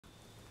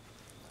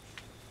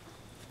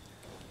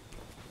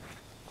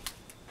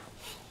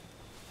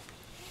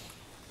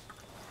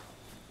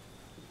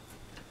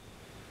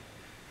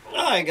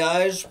Hi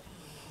guys.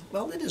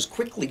 Well, it is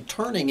quickly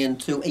turning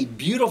into a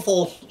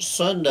beautiful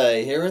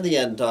Sunday here in the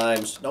end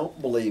times.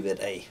 Don't believe it.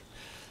 A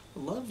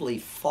lovely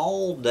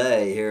fall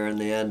day here in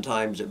the end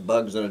times at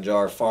Bugs in a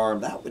Jar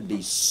Farm. That would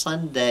be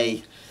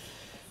Sunday,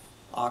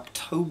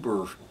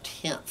 October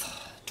 10th,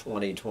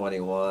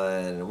 2021.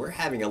 And we're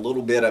having a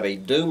little bit of a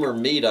doomer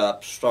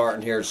meetup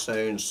starting here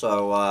soon,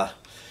 so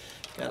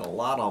got a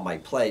lot on my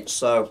plate.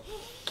 So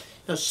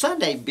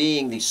Sunday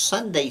being the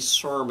Sunday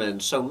sermon,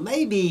 so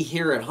maybe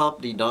here at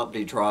Humpty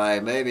Dumpty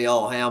Tribe, maybe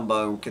old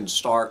Hambone can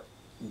start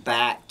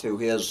back to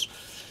his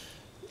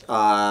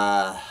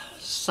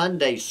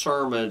Sunday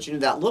sermons. You know,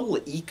 that little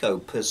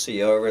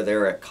eco-pussy over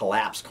there at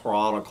Collapse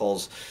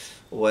Chronicles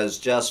was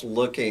just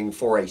looking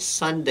for a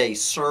Sunday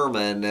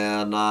sermon,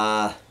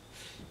 and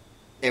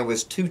it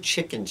was too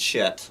chicken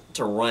shit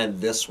to run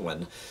this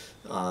one.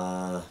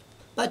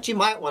 But you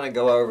might want to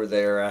go over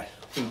there.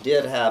 He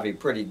did have a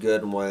pretty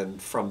good one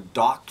from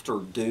Dr.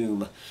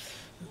 Doom,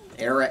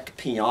 Eric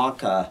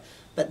Pianka.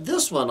 But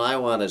this one I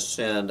want to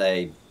send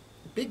a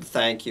big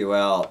thank you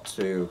out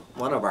to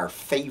one of our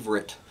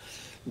favorite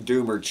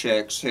doomer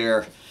chicks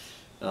here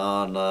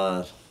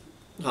on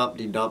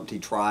Humpty Dumpty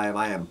Tribe.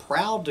 I am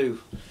proud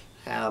to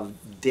have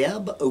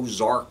Deb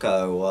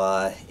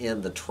Ozarko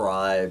in the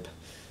tribe.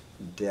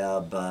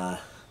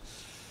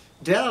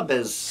 Deb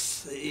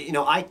is, you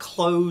know, I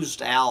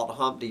closed out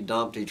Humpty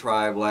Dumpty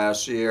Tribe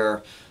last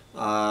year.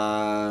 Deb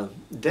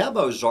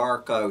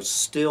Ozarko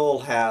still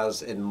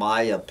has, in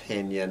my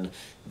opinion,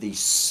 the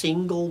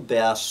single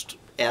best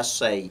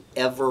essay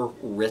ever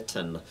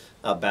written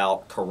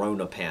about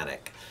Corona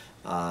panic.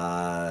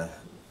 Deb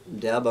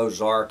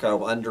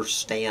Ozarko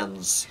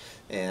understands,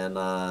 and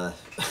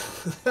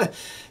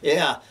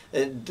yeah,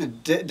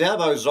 Deb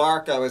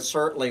Ozarko is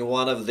certainly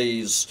one of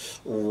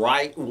these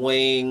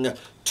right-wing,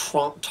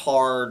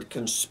 Trump-tard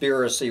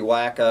conspiracy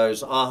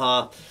wackos.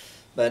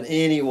 But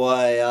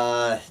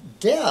anyway,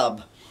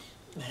 Deb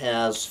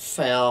has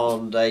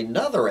found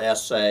another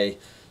essay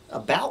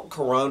about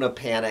Corona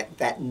panic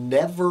that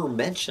never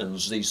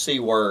mentions the C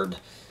word.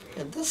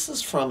 And this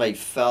is from a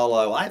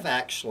fellow, I've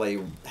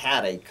actually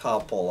had a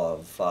couple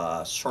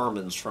of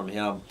sermons from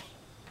him.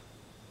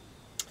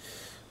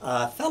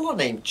 A fellow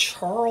named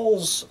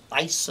Charles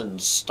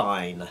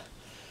Eisenstein.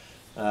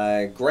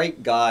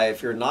 Great guy.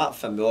 If you're not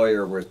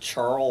familiar with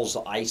Charles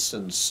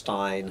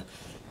Eisenstein,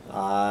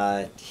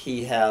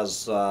 he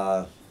has,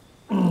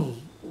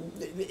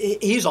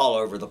 he's all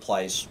over the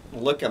place.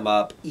 Look him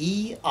up.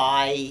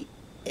 Eisenstein.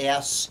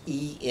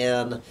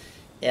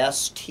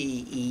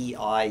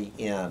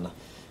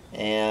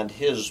 And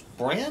his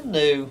brand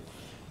new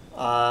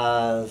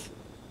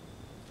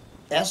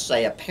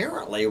essay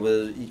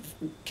apparently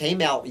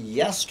came out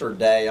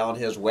yesterday on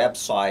his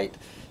website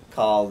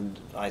called,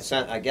 I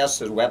guess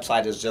his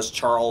website is just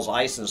Charles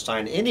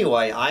Eisenstein.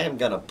 Anyway, I am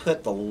going to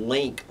put the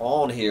link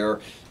on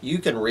here. You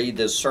can read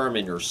this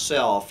sermon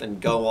yourself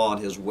and go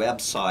on his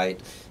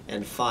website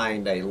and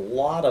find a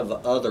lot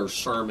of other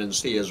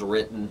sermons he has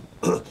written.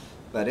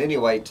 But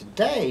anyway,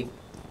 today,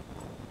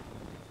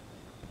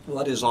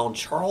 what is on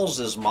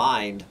Charles's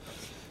mind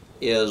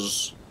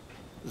is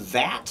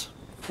that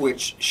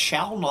which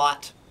shall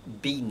not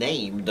be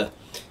named.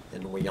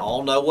 And we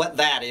all know what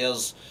that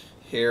is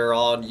here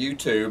on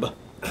YouTube.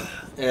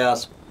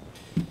 Yes.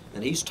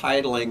 And he's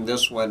titling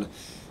this one,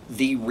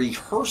 "The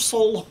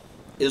Rehearsal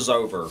is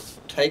Over."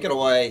 Take it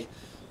away,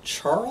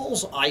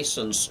 Charles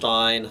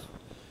Eisenstein.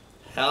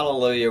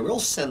 Hallelujah. We'll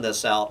send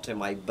this out to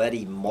my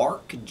buddy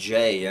Mark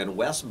J. in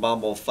West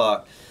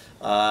Bumblefuck,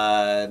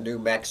 New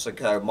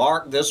Mexico.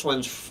 Mark, this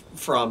one's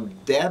from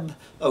Deb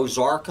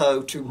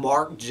Ozarko to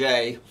Mark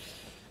J.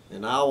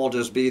 And I will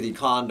just be the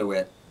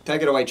conduit.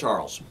 Take it away,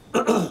 Charles.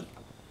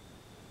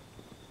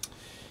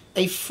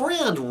 A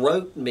friend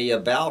wrote me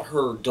about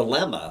her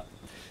dilemma.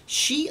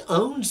 She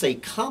owns a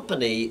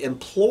company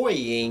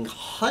employing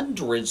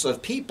hundreds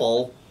of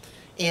people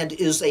and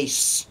is a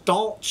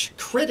staunch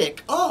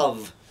critic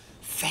of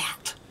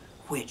that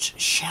which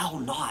shall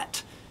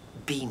not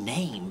be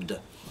named.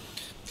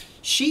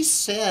 She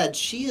said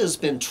she has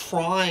been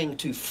trying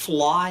to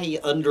fly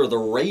under the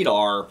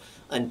radar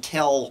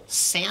until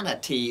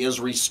sanity is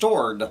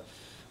restored.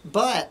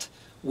 But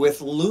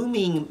with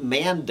looming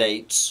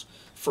mandates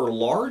for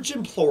large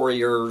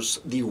employers,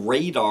 the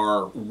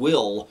radar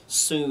will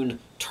soon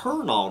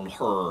turn on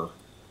her.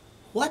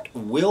 What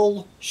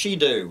will she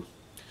do?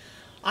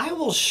 I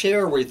will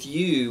share with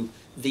you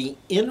the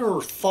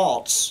inner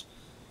thoughts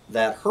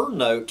that her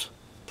note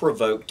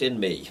provoked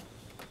in me.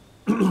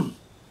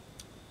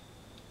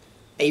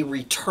 A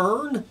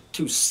return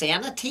to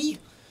sanity?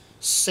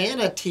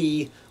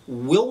 Sanity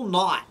will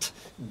not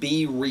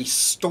be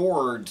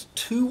restored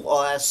to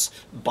us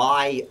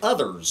by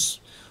others.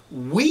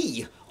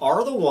 We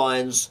are the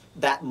ones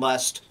that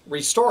must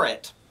restore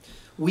it.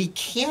 We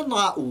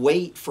cannot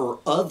wait for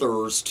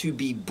others to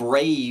be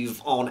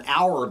brave on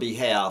our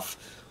behalf.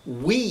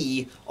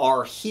 We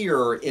are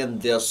here in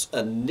this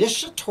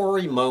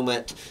initiatory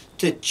moment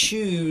to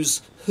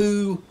choose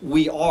who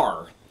we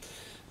are.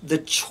 The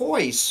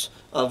choice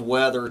of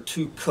whether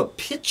to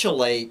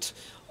capitulate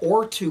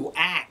or to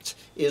act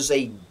is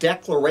a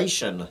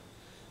declaration.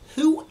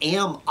 Who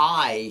am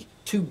I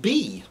to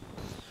be?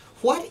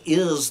 What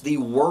is the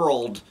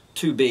world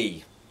to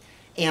be?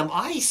 Am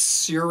I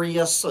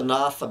serious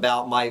enough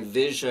about my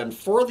vision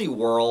for the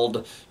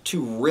world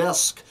to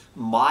risk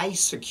my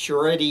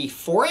security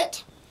for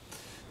it?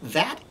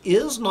 That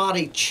is not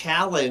a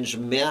challenge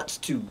meant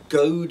to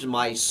goad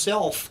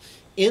myself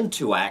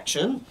into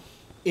action.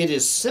 It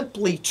is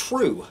simply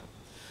true.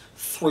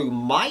 Through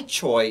my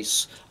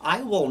choice,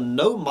 I will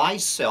know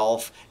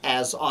myself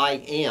as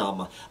I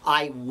am.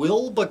 I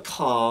will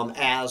become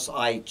as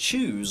I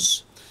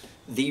choose.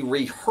 The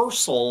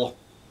rehearsal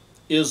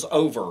is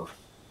over.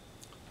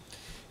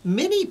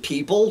 Many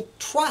people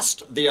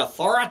trust the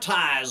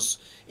authorities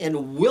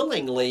and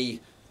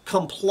willingly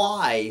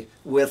comply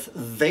with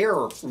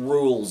their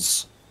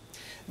rules.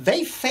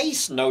 They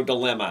face no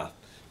dilemma,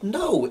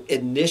 no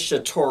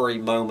initiatory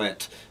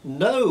moment,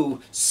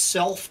 no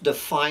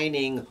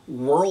self-defining,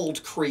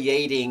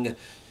 world-creating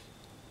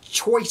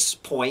choice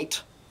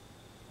point.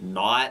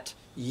 Not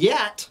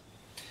yet.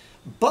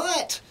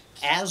 But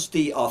as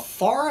the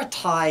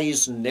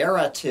authoritized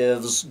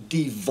narratives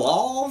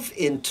devolve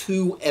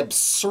into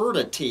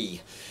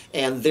absurdity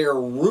and their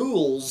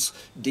rules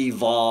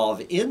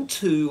devolve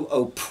into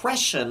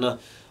oppression,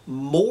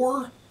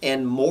 more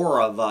and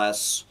more of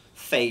us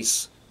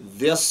face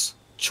this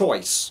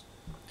choice: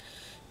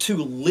 to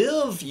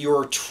live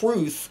your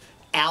truth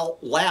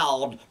out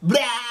loud,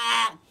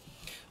 blah,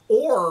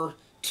 or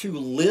to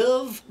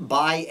live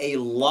by a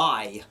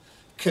lie,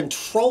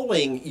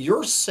 controlling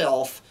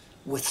yourself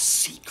with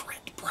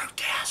secret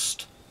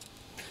protest.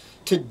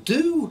 To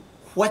do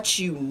what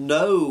you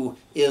know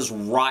is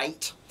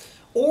right,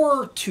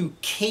 or to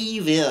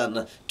cave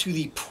in to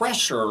the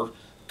pressure,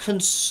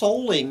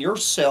 consoling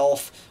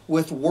yourself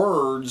with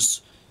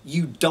words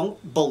you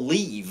don't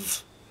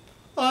believe.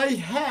 I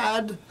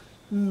had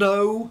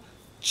no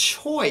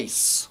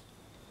choice.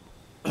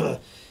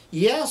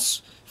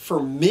 Yes,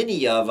 for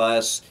many of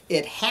us,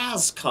 it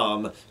has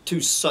come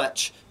to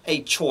such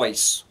a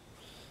choice.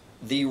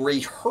 The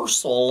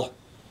rehearsal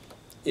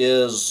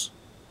is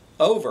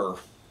over.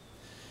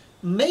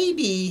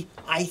 Maybe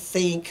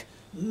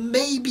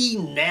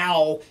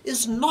now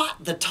is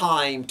not the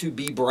time to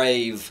be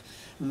brave.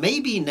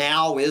 Maybe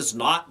now is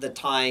not the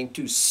time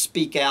to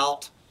speak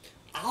out.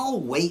 I'll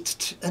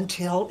wait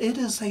until it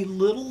is a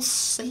little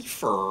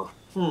safer.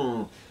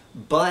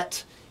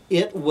 But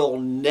it will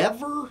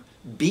never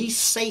be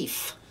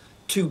safe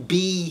to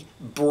be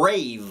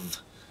brave.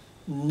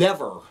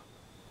 Never.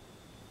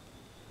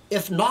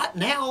 If not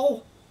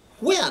now,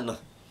 when?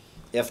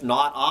 If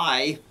not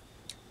I,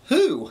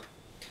 who?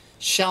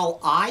 Shall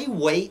I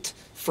wait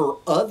for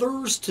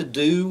others to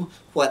do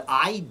what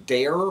I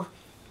dare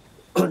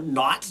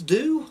not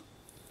do?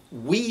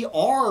 We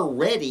are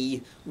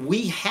ready.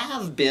 We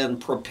have been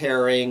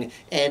preparing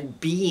and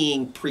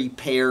being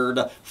prepared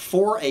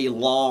for a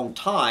long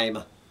time.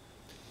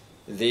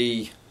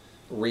 The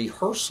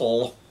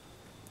rehearsal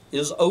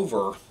is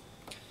over.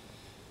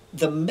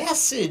 The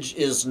message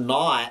is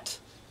not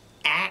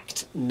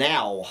act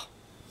now.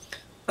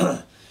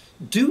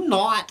 Do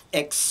not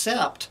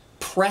accept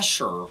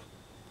pressure,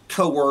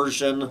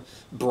 coercion,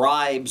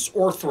 bribes,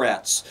 or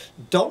threats.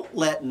 Don't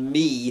let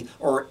me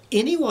or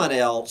anyone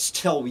else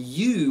tell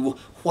you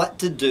what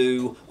to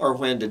do or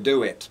when to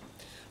do it.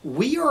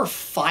 We are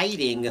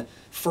fighting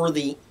for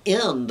the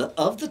end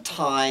of the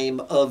time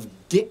of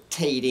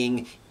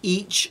dictating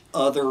each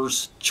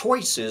other's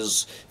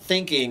choices,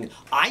 thinking,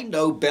 I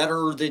know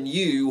better than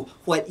you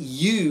what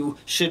you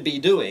should be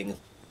doing.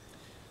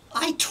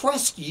 I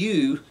trust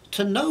you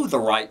to know the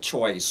right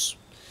choice.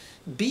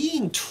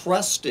 Being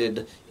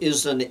trusted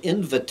is an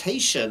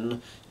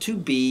invitation to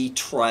be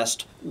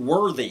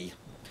trustworthy.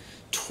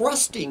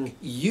 Trusting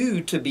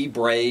you to be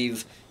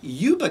brave,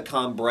 you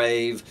become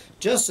brave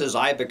just as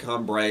I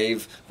become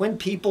brave when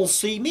people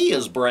see me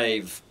as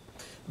brave.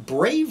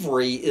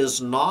 Bravery is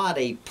not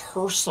a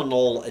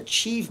personal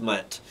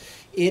achievement.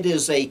 It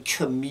is a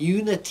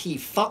community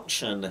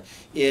function.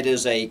 It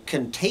is a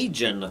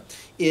contagion.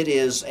 It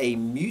is a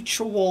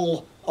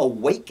mutual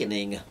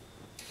awakening.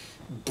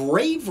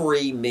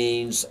 Bravery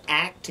means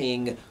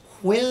acting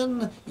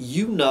when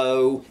you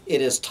know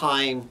it is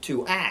time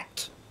to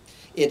act.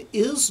 It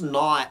is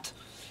not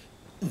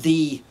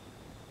the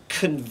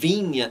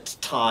convenient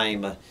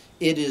time.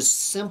 It is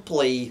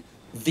simply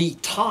the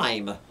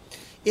time.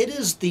 It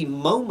is the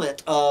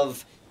moment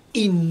of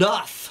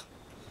enough.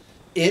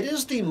 It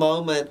is the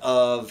moment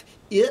of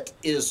it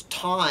is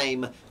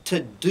time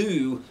to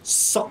do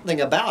something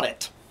about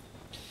it.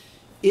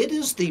 It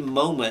is the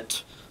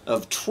moment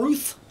of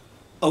truth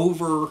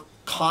over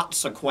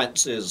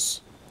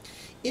consequences.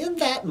 In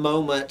that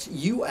moment,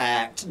 you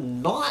act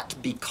not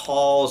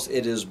because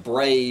it is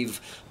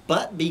brave,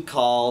 but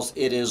because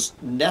it is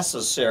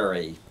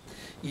necessary.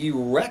 You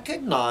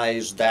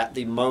recognize that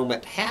the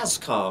moment has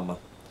come.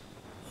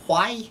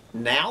 Why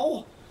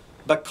now?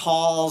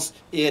 Because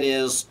it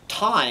is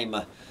time.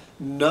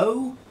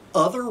 No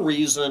other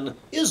reason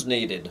is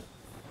needed.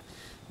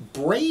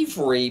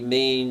 Bravery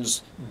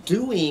means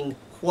doing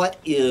what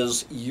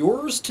is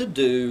yours to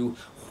do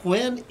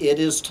when it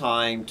is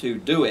time to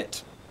do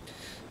it.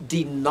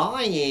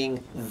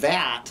 Denying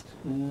that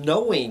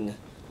knowing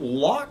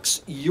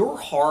locks your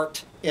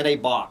heart in a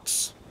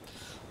box.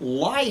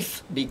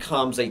 Life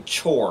becomes a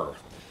chore.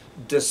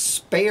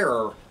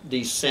 Despair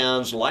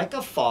descends like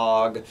a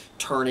fog,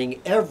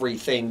 turning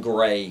everything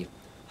gray.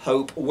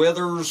 Hope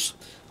withers,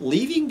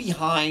 leaving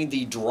behind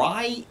the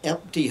dry,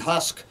 empty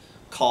husk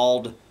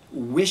called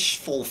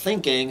wishful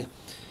thinking,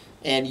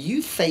 and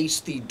you face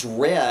the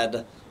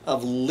dread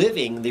of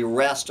living the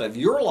rest of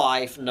your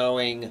life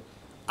knowing,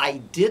 I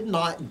did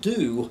not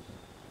do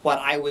what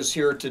I was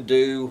here to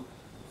do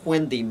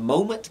when the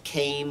moment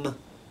came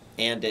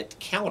and it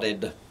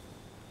counted.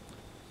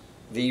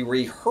 The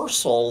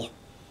rehearsal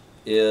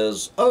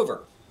is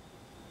over.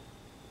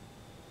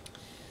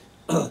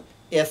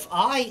 If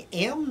I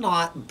am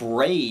not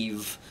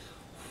brave,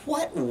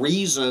 what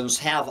reasons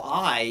have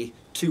I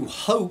to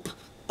hope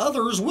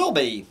others will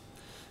be?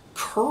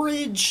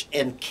 Courage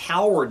and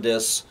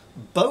cowardice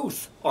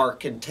both are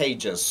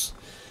contagious.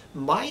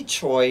 My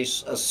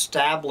choice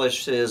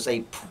establishes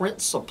a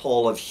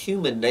principle of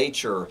human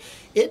nature.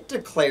 It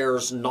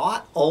declares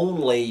not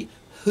only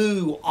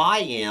who I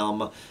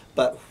am,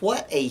 but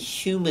what a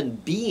human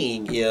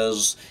being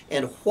is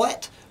and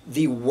what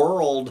the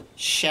world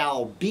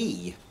shall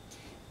be.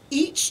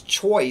 Each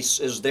choice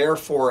is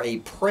therefore a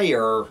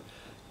prayer.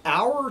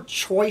 Our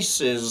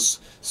choices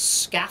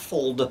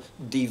scaffold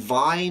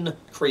divine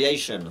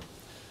creation.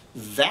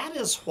 That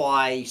is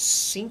why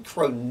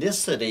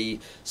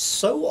synchronicity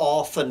so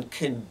often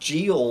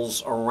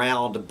congeals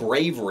around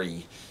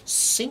bravery.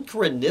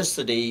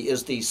 Synchronicity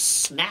is the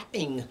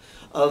snapping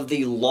of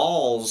the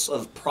laws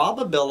of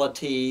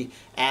probability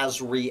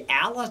as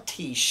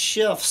reality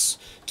shifts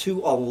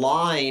to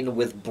align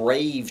with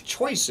brave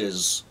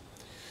choices.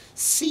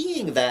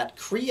 Seeing that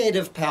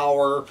creative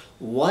power,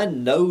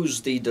 one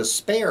knows the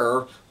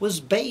despair,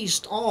 was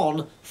based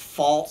on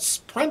false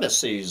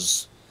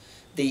premises.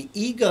 The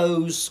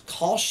ego's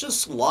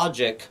cautious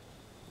logic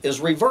is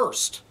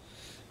reversed.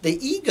 The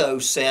ego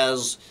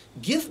says,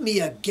 give me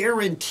a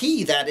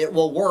guarantee that it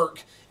will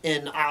work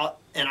and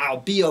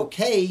I'll be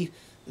okay,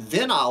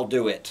 then I'll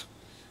do it.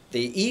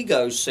 The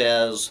ego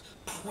says,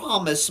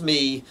 promise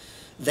me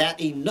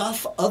that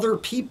enough other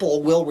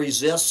people will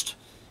resist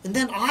and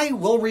then I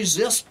will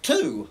resist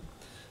too.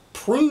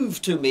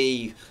 Prove to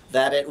me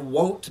that it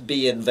won't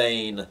be in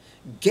vain.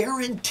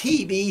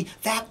 Guarantee me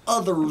that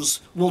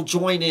others will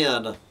join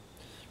in.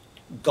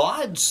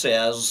 God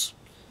says,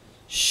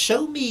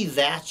 show me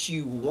that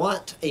you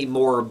want a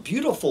more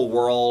beautiful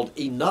world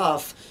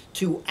enough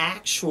to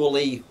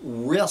actually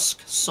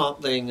risk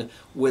something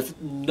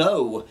with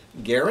no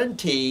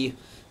guarantee,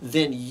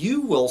 then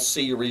you will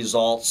see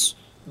results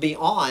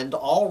beyond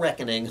all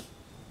reckoning.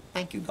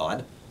 Thank you,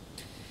 God.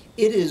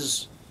 It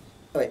is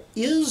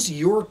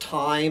your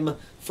time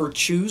for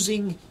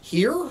choosing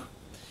here?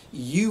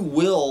 You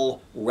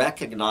will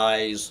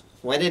recognize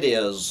when it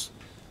is.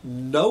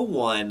 No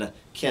one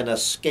can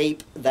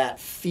escape that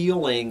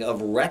feeling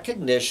of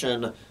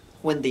recognition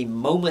when the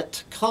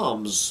moment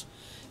comes.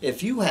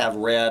 If you have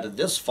read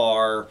this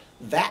far,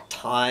 that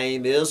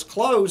time is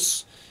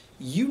close.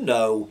 You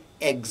know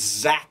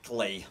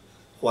exactly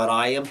what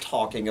I am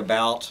talking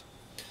about.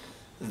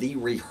 The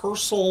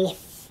rehearsal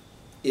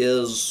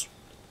is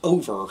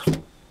over.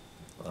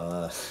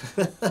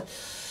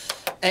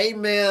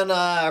 Amen,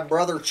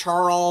 Brother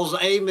Charles.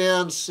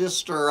 Amen,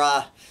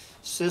 Sister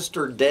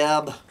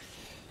Deb.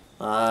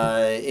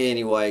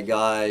 Anyway,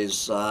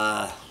 guys,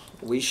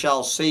 we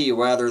shall see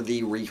whether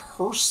the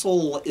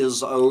rehearsal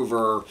is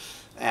over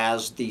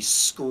as the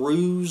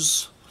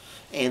screws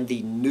and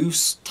the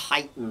noose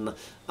tighten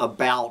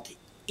about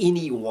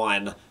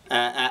anyone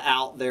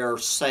out there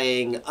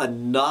saying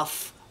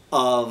enough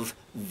of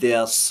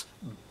this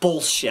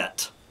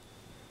bullshit.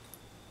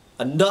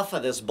 Enough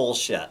of this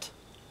bullshit.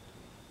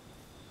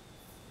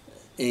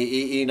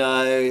 You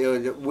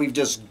know, we've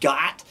just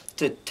got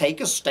to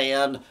take a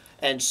stand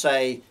and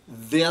say,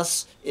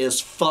 this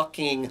is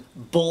fucking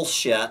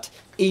bullshit.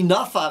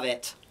 Enough of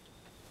it.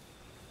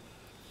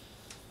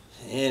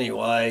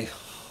 Anyway,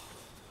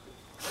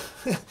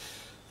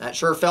 that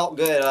sure felt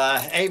good.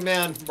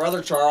 Amen,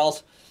 Brother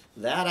Charles.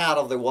 That out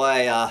of the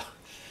way,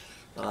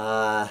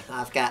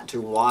 I've got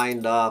to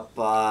wind up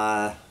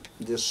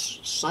this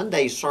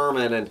Sunday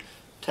sermon and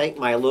take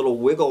my little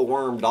wiggle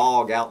worm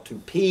dog out to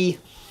pee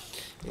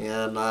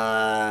and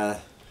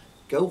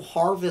go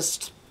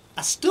harvest.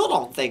 I still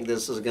don't think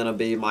this is going to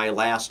be my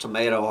last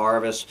tomato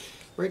harvest.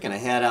 We're going to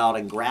head out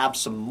and grab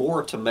some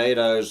more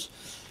tomatoes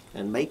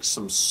and make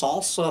some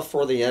salsa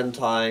for the end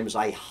times.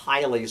 I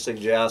highly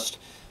suggest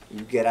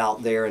you get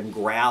out there and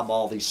grab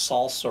all the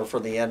salsa for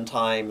the end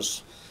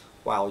times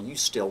while you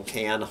still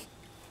can.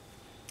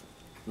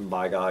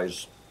 Bye,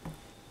 guys.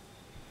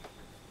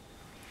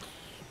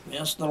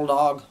 Yes, little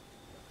dog.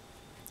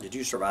 Did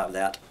you survive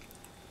that?